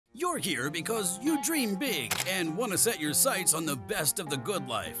You're here because you dream big and want to set your sights on the best of the good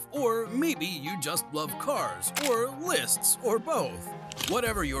life. Or maybe you just love cars, or lists, or both.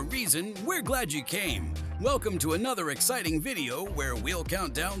 Whatever your reason, we're glad you came. Welcome to another exciting video where we'll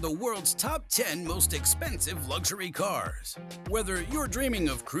count down the world's top 10 most expensive luxury cars. Whether you're dreaming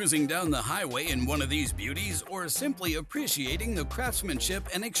of cruising down the highway in one of these beauties or simply appreciating the craftsmanship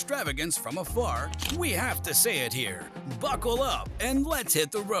and extravagance from afar, we have to say it here. Buckle up and let's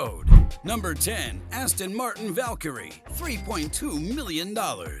hit the road. Number 10. Aston Martin Valkyrie, $3.2 million.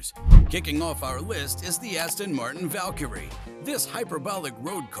 Kicking off our list is the Aston Martin Valkyrie. This hyperbolic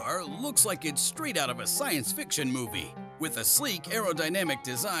road car looks like it's straight out of a science fiction movie. With a sleek aerodynamic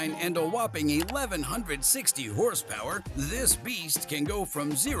design and a whopping 1,160 horsepower, this beast can go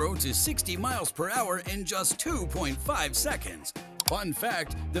from 0 to 60 miles per hour in just 2.5 seconds. Fun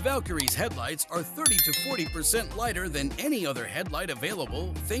fact, the Valkyrie's headlights are 30 to 40% lighter than any other headlight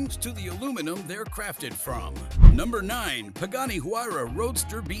available thanks to the aluminum they're crafted from. Number 9. Pagani Huayra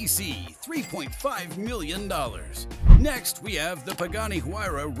Roadster BC, $3.5 million. Next, we have the Pagani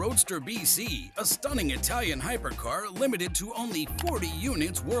Huayra Roadster BC, a stunning Italian hypercar limited to only 40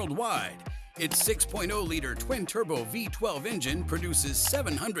 units worldwide. Its 6.0-liter twin-turbo V12 engine produces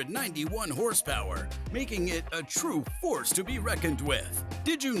 791 horsepower, making it a true force to be reckoned with.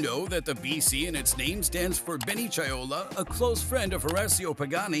 Did you know that the BC in its name stands for Benicciola, a close friend of Horacio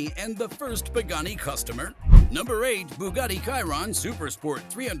Pagani and the first Pagani customer? Number 8. Bugatti Chiron Supersport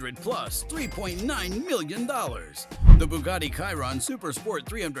 300 Plus, $3.9 million. The Bugatti Chiron Supersport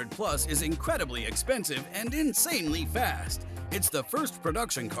 300 Plus is incredibly expensive and insanely fast. It's the first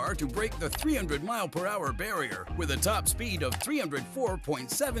production car to break the 300-mile-per-hour barrier with a top speed of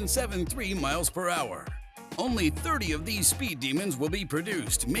 304.773 miles per hour. Only 30 of these speed demons will be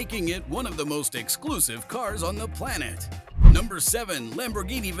produced, making it one of the most exclusive cars on the planet. Number 7.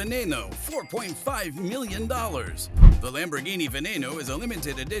 Lamborghini Veneno, $4.5 million. The Lamborghini Veneno is a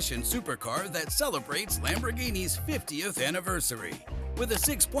limited edition supercar that celebrates Lamborghini's 50th anniversary. With a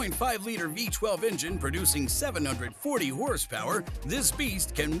 6.5-liter V12 engine producing 740 horsepower, this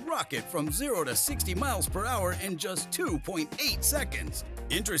beast can rocket from 0 to 60 miles per hour in just 2.8 seconds.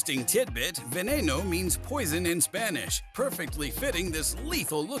 Interesting tidbit, Veneno means poison in Spanish, perfectly fitting this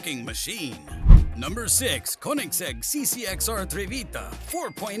lethal-looking machine. Number 6. Koenigsegg CCXR Trevita,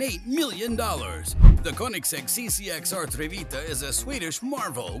 $4.8 million. The Koenigsegg CCXR Trevita is a Swedish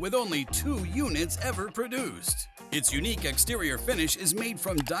marvel with only 2 units ever produced. Its unique exterior finish is made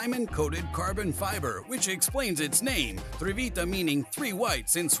from diamond-coated carbon fiber, which explains its name, Trevita meaning 3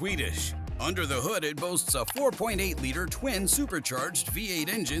 whites in Swedish. Under the hood, it boasts a 4.8-liter twin supercharged V8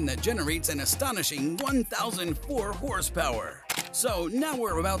 engine that generates an astonishing 1,004 horsepower. So now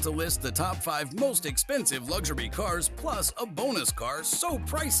we're about to list the top 5 most expensive luxury cars plus a bonus car so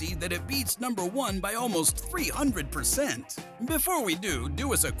pricey that it beats number 1 by almost 300%. Before we do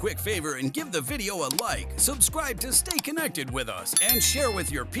us a quick favor and give the video a like, subscribe to stay connected with us, and share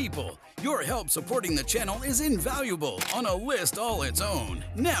with your people. Your help supporting the channel is invaluable on a list all its own.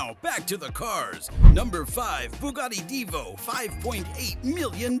 Now back to the cars. Number 5. Bugatti Divo, $5.8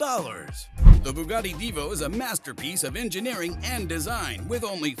 million. The Bugatti Divo is a masterpiece of engineering and design with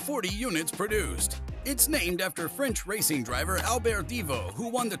only 40 units produced. It's named after French racing driver Albert Divo, who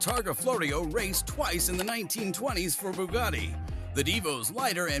won the Targa Florio race twice in the 1920s for Bugatti. The Divo's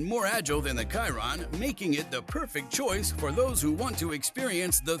lighter and more agile than the Chiron, making it the perfect choice for those who want to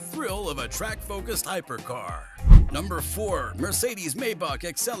experience the thrill of a track-focused hypercar. Number 4. Mercedes-Maybach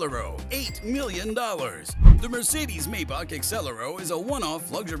Exelero, $8 million. The Mercedes-Maybach Exelero is a one-off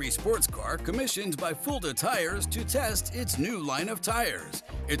luxury sports car commissioned by Fulda Tires to test its new line of tires.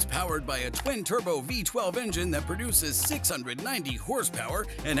 It's powered by a twin-turbo V12 engine that produces 690 horsepower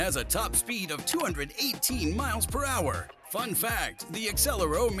and has a top speed of 218 miles per hour. Fun fact, the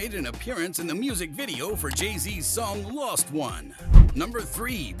Exelero made an appearance in the music video for Jay-Z's song Lost One. Number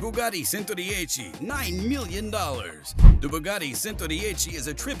 3. Bugatti Centodieci, $9 million. The Bugatti Centodieci is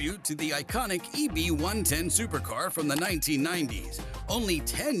a tribute to the iconic EB110 supercar from the 1990s. Only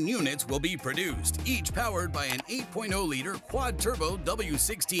 10 units will be produced, each powered by an 8.0-liter quad-turbo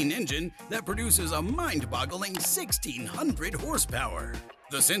W16 engine that produces a mind-boggling 1,600 horsepower.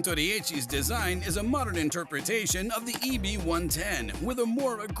 The Centodieci's design is a modern interpretation of the EB110 with a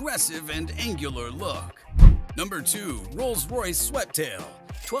more aggressive and angular look. Number 2. Rolls-Royce Sweptail,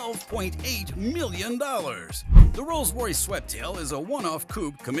 $12.8 million. The Rolls-Royce Sweptail is a one-off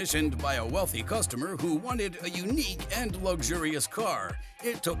coupe commissioned by a wealthy customer who wanted a unique and luxurious car.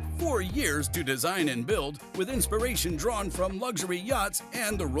 It took 4 years to design and build, with inspiration drawn from luxury yachts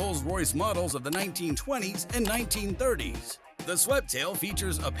and the Rolls-Royce models of the 1920s and 1930s. The Sweptail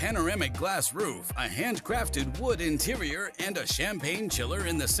features a panoramic glass roof, a handcrafted wood interior, and a champagne chiller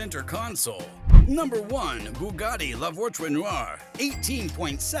in the center console. Number 1. Bugatti Voiture Noire,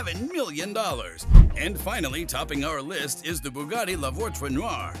 $18.7 million. And finally, topping our list is the Bugatti Voiture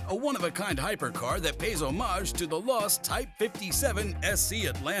Noire, a one-of-a-kind hypercar that pays homage to the lost Type 57 SC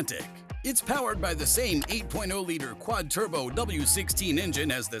Atlantic. It's powered by the same 8.0-liter quad-turbo W16 engine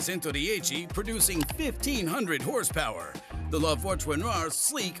as the Centodieci, producing 1,500 horsepower. The Voiture Noire's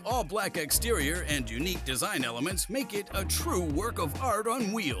sleek, all-black exterior and unique design elements make it a true work of art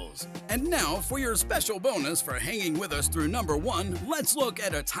on wheels. And now, for your special bonus for hanging with us through number 1, let's look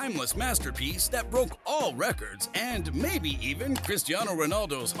at a timeless masterpiece that broke all records and maybe even Cristiano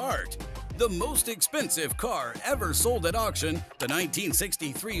Ronaldo's heart. The most expensive car ever sold at auction, the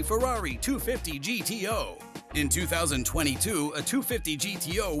 1963 Ferrari 250 GTO. In 2022, a 250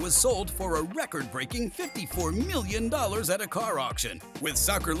 GTO was sold for a record-breaking $54 million at a car auction, with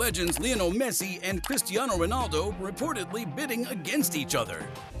soccer legends Lionel Messi and Cristiano Ronaldo reportedly bidding against each other.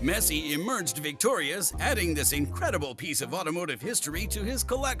 Messi emerged victorious, adding this incredible piece of automotive history to his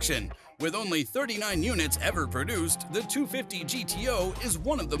collection. With only 39 units ever produced, the 250 GTO is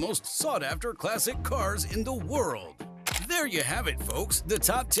one of the most sought-after classic cars in the world. There you have it, folks, the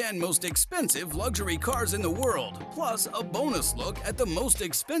top 10 most expensive luxury cars in the world, plus a bonus look at the most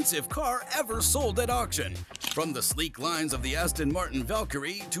expensive car ever sold at auction. From the sleek lines of the Aston Martin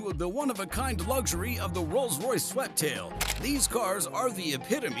Valkyrie to the one-of-a-kind luxury of the Rolls-Royce Sweptail, these cars are the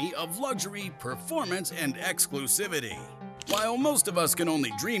epitome of luxury, performance, and exclusivity. While most of us can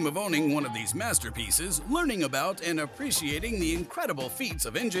only dream of owning one of these masterpieces, learning about and appreciating the incredible feats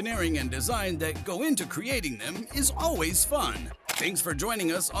of engineering and design that go into creating them is always fun. Thanks for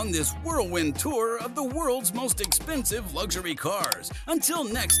joining us on this whirlwind tour of the world's most expensive luxury cars. Until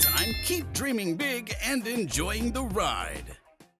next time, keep dreaming big and enjoying the ride.